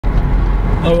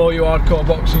Hello all you hardcore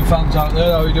boxing fans out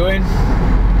there, how are you doing?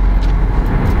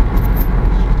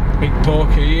 Big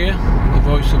Porky here, the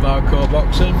voice of hardcore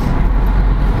boxing.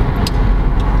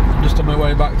 I'm just on my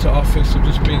way back to office. I've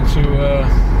just been to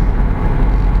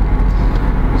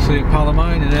see a pal of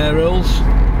mine in Air Hills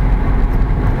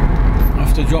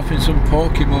after dropping some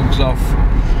Porky mugs off.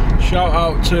 Shout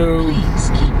out to Please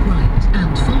keep right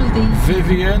and follow the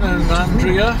Vivian and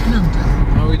Andrea.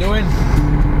 How are we doing?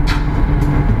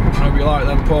 Hope you like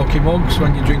them Porky mugs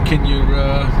when you're drinking your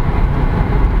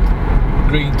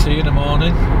green tea in the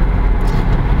morning.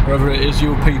 Wherever it is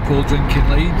you people drink in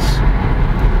Leeds.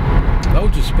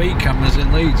 Loads of speed cameras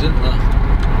in Leeds, isn't there?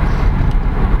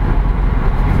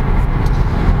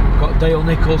 Got Dale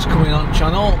Nichols coming on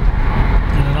channel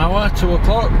in an hour, 2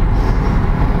 o'clock.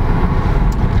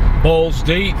 Balls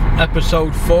Deep,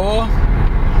 episode 4.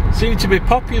 Seem to be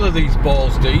popular, these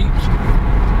Balls Deeps.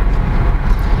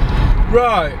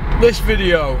 Right, this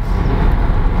video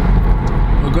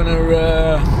we're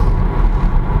gonna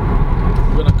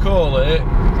call it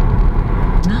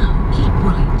Now keep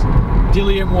right.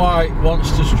 Dillian Whyte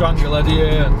wants to strangle Eddie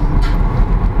Hearn.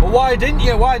 But why didn't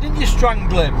you? Why didn't you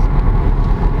strangle him?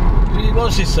 What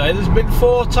does he say? There's been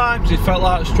 4 times he felt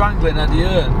like strangling Eddie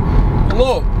Hearn.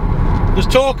 Well, look, there's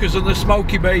talkers and there's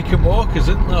smoky bacon walkers,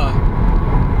 isn't there?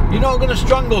 You're not going to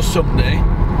strangle somebody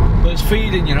that's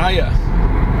feeding your hire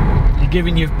and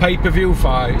giving you pay-per-view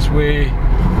fights with,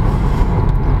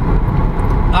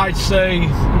 I'd say,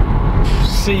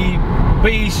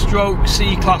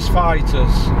 B/C class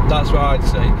fighters. That's what I'd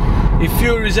say. If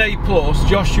Fury's A+,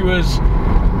 Joshua's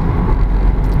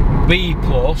B+,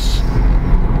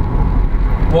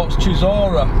 what's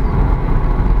Chisora?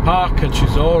 Parker,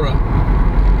 Chisora.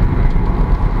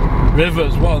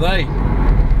 Rivers, what are they?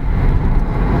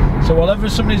 So whenever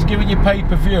somebody's giving you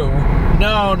pay-per-view,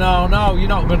 no, you're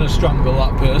not going to strangle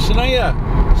that person, are you?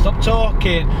 Stop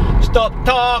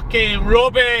talking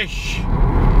rubbish.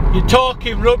 You're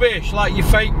talking rubbish like your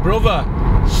fake brother.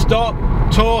 Stop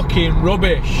talking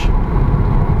rubbish.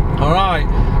 Alright,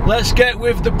 let's get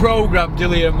with the programme,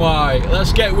 Dillian Whyte.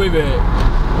 Let's get with it.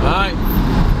 Right?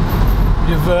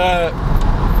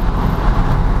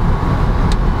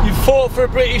 You've fought for a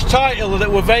British title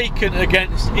that were vacant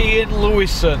against Ian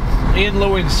Lewinson.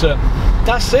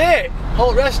 That's it.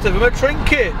 All the rest of them are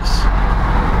trinkets.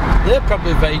 They're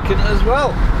probably vacant as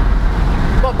well.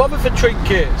 Not bothered for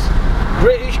trinkets.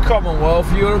 British,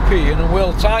 Commonwealth, European and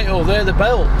World title, they're the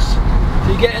belts. If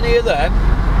you get any of them,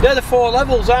 they're the 4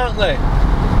 levels, aren't they?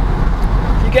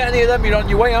 If you get any of them, you're on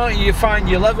your way, aren't you? You find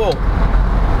your level.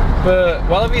 But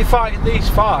whenever you're fighting these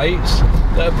fights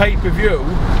that are pay-per-view,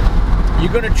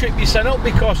 you're going to trip yourself up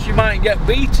because you might get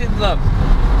beaten them.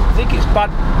 I think it's bad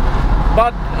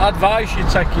advice you're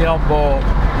taking on board.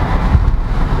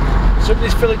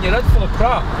 Somebody's filling your head full of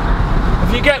crap.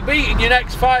 If you get beaten your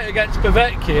next fight against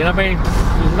Povetkin, I mean,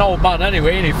 he's an old man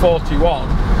anyway, and he's 41.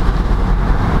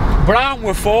 Brown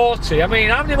were 40. I mean,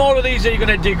 how many more of these are you going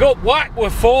to dig up? Whack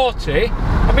were 40.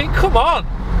 I mean, come on.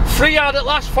 3 out at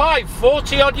last 5,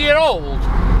 40-odd-year-old.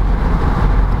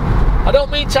 I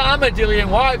don't mean to hammer Dillian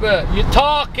Whyte, but you're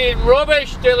talking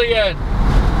rubbish, Dillian.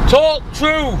 Talk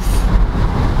truth.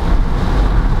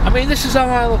 I mean, this is how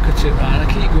I look at it, right? I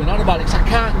keep going on about it because I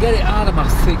can't get it out of my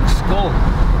thick skull.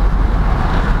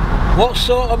 What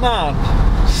sort of man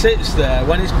sits there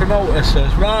when his promoter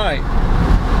says, right,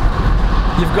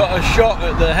 you've got a shot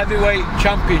at the heavyweight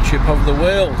championship of the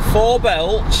world, 4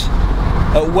 belts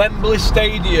at Wembley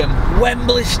Stadium.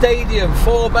 Wembley Stadium,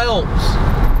 4 belts.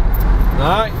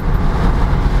 Right?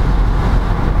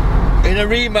 In a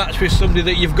rematch with somebody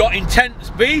that you've got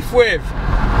intense beef with.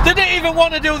 They didn't even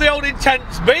want to do the old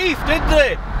intense beef, did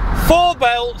they? 4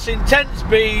 belts, intense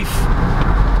beef.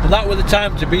 And that was the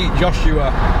time to beat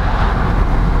Joshua.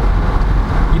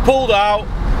 You pulled out.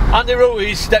 Andy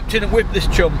Ruiz stepped in and whipped this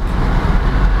chump.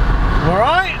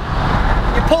 Alright?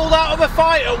 You pulled out of a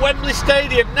fight at Wembley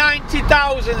Stadium,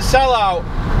 90,000 sellout,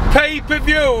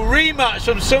 pay-per-view, rematch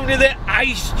from somebody that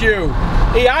iced you.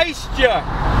 He iced you.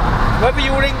 Whether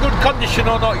you were in good condition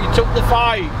or not, you took the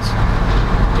fight.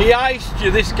 He iced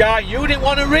you, this guy. You didn't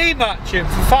want to rematch him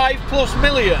for 5+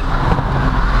 million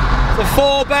for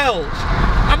 4 belts.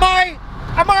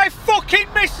 Am I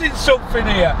fucking missing something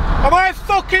here? Am I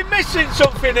fucking missing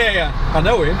something here? I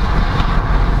know him.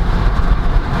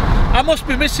 I must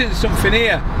be missing something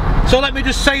here. So let me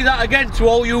just say that again to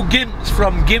all you gimps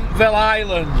from Gimpville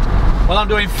Island. Well, I'm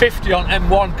doing 50 on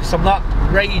M1 because I'm not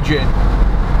raging.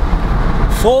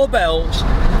 4 belts.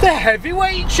 The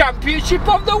heavyweight championship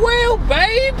of the world,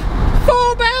 babe.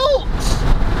 4 belts.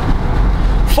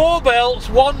 4 belts,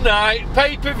 1 night,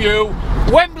 pay-per-view,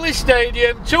 Wembley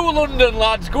Stadium, 2 London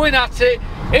lads going at it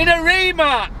in a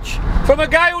rematch from a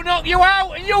guy who knocked you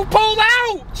out and you pulled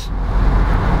out.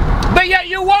 But yet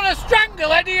you want to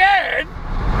strangle Eddie Hearn?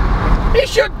 He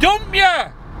should dump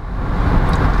you.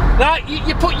 Now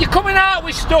you're coming out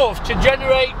with stuff to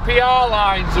generate PR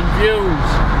lines and views.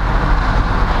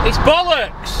 It's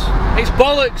bollocks. It's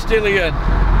bollocks, Dillian.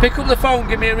 Pick up the phone,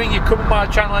 give me a ring. You come on my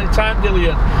channel anytime,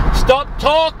 Dillian. Stop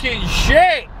talking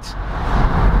shit.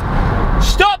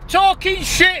 Stop talking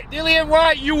shit, Dillian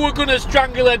Whyte. You were gonna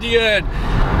strangle Eddie Hearn.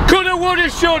 Coulda, woulda,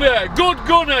 shoulda. Good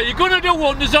gunner. You're gonna do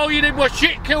wonders. All you did was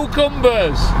shit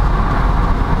cucumbers.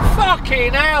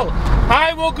 Fucking hell.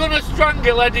 I was gonna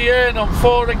strangle Eddie Hearn on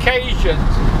 4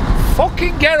 occasions.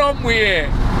 Fucking get on with it.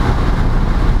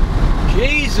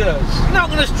 Jesus. You're not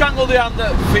gonna strangle the hand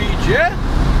that feeds you.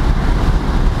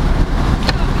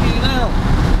 Fucking hell.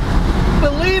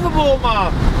 Unbelievable,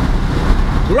 man.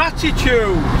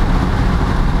 Gratitude.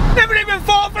 Never even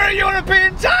fought for a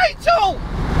European title!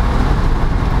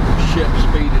 Shit, I'm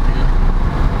speeding here.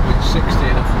 It's 16, I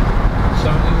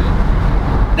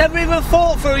think. Never even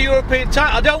fought for a European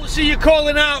title. I don't see you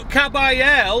calling out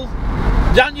Caballel,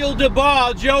 Daniel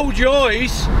Dubois, Joe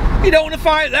Joyce. You don't want to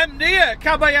fight them, do you?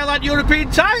 Caballel had European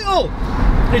title.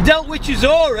 He dealt with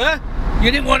Chisora.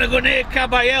 You didn't want to go near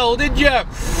Caballel, did you?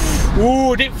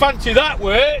 Ooh, didn't fancy that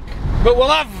work. But we'll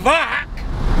have Vac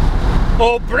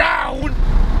or Brown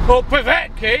or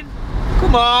Povetkin.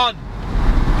 Come on.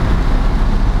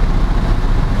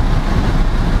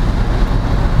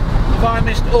 Have I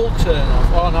missed Hull turn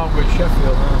off? Oh no, I'm with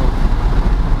Sheffield now.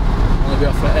 I'm going to be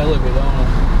off at Ellerby, don't I?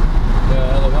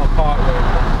 Yeah, Ellerby, I'll park road.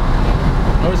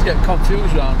 I always get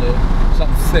confused around here. Because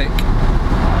I'm thick.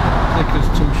 Thick as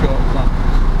 2 short planks.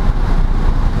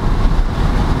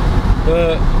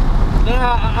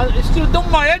 Nah, it's still done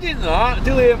my head in that.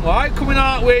 Dillian Whyte coming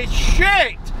out with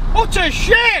shit. Utter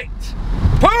shit!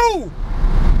 Poo!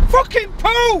 Fucking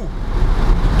poo!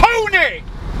 Pony!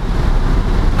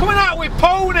 Coming out with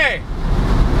pony!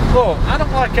 Look, I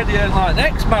don't like Eddie Hearn like the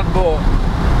X-Man, but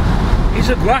he's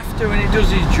a grafter and he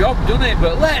does his job, doesn't he?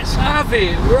 But let's have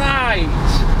it right.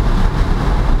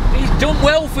 He's done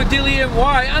well for Dillian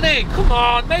Whyte, hasn't he? Come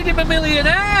on, made him a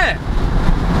millionaire!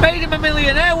 Made him a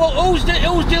millionaire. Well, who's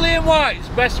Dillian Whyte's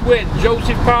best win?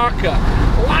 Joseph Parker.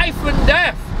 Life and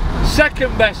death.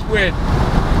 Second best win,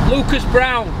 Lucas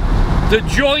Brown, the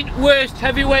joint worst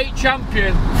heavyweight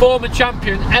champion, former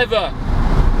champion ever.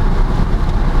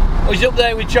 He's up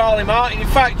there with Charlie Martin. In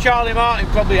fact, Charlie Martin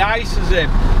probably ices him.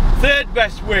 Third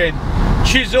best win,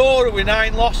 Chisora with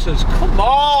 9 losses. Come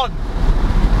on.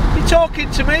 You're talking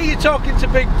to me, you're talking to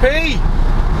Big P.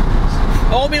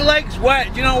 All my legs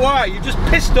wet. Do you know why? You just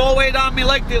pissed all the way down my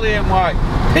leg, Dillian Whyte.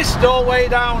 Pissed all the way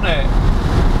down it.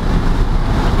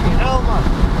 Fucking hell, man.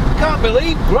 Can't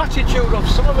believe gratitude of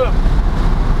some of them.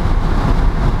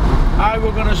 I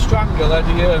were going to strangle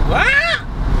Eddie Hearn. Ah!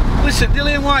 Listen,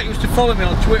 Dillian Whyte used to follow me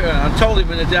on Twitter and I told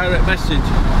him in a direct message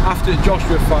after the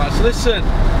Joshua fight. So listen,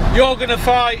 you're going to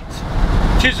fight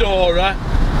Chisora.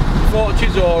 He fought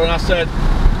Chisora and I said,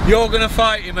 you're going to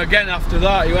fight him again after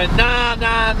that. He went, nah,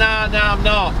 I'm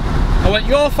not. I went,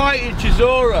 you're fighting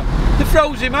Chisora. They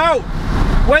froze him out.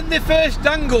 When they first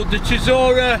dangled the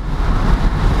Chisora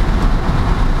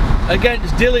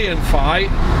against Dillian fight,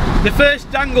 they first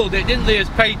dangled it, didn't they, as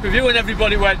pay-per-view, and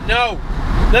everybody went no.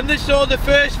 Then they saw the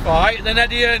first fight, then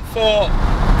Eddie Hearn fought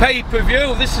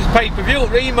pay-per-view. This is pay-per-view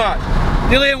rematch.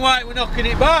 Dillian Whyte were knocking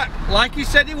it back, like he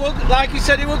said he were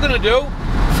going to do.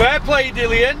 Fair play,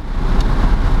 Dillian.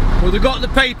 Well, they got the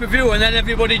pay-per-view, and then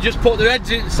everybody just put their heads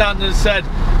in the sand and said,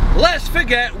 let's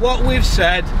forget what we've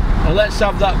said and let's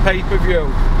have that pay-per-view.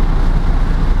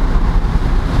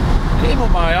 Get him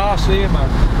on my arse here, man.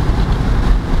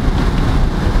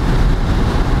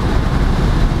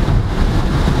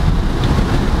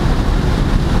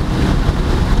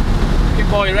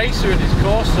 Boy racer in his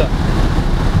Corsa.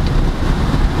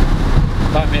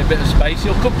 Buy me a bit of space.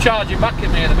 He'll come charging back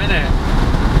at me in a minute.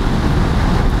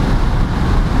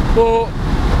 But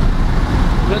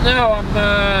now I'm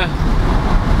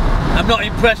not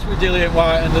impressed with Dillian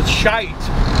Whyte and the shite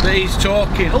that he's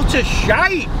talking. Utter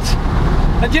shite.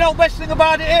 And do you know the best thing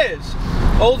about it is?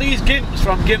 All these gimps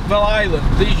from Gimpville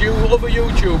Island, these other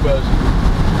YouTubers,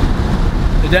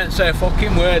 they don't say a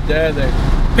fucking word, dare they?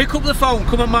 Pick up the phone,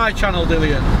 come on my channel,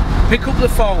 Dillian. Pick up the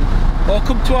phone, or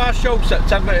come to our show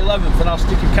September 11th and I'll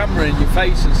stick a camera in your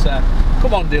face and say,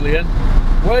 come on, Dillian,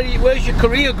 where's your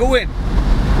career going?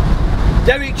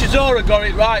 Derek Chisora got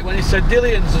it right when he said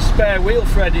Dillian's a spare wheel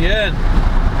for Eddie Hearn.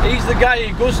 He's the guy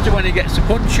he goes to when he gets a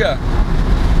puncher.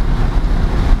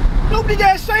 Nobody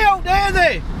dare say out, dare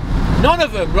they? None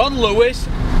of them. Ron Lewis,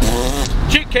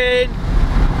 Chicken.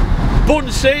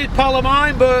 Bunsey, pal of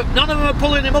mine, but none of them are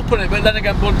pulling him up on it. But then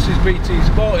again, Bunsey's BT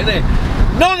Sport, isn't it?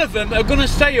 None of them are going to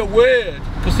say a word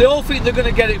because they all think they're going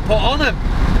to get it put on them.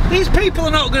 These people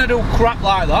are not going to do crap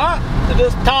like that. They're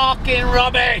just talking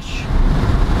rubbish.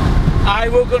 I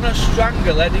were going to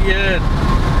strangle Eddie Hearn.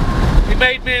 He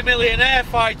made me a millionaire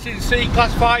fighting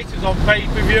C-class fighters on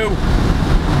pay-per-view.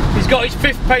 He's got his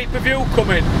 5th pay-per-view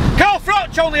coming. Carl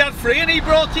Froch only had 3 and he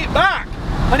brought it back.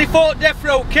 And he fought Death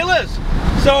Row Killers.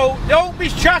 So don't be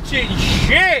chatting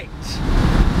shit.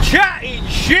 Chatting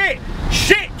shit.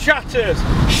 Shit chatters.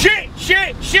 Shit,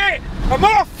 shit, shit. And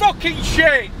more fucking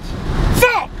shit.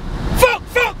 Fuck. Fuck,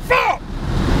 fuck, fuck.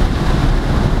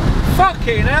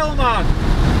 Fucking hell, man.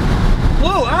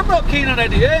 Look, I'm not keen on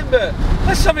Eddie Hearn, but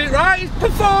let's have it right. He's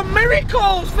performed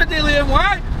miracles for Dillian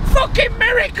Whyte. Fucking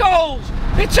miracles.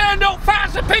 He turned up fat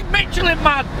as a pig Michelin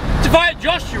man to fight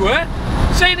Joshua,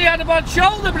 saying he had a bad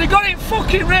shoulder, but he got in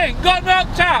fucking ring, got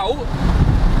knocked out.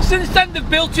 Since then they've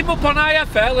built him up on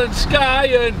IFL and Sky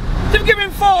and they've given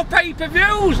him 4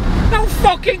 pay-per-views. Don't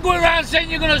fucking go around saying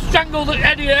you're going to strangle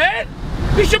Eddie Hearn.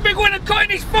 You should be going and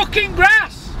cutting his fucking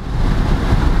grass.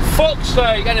 Fuck's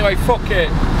sake. Anyway, fuck it.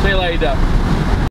 See you later.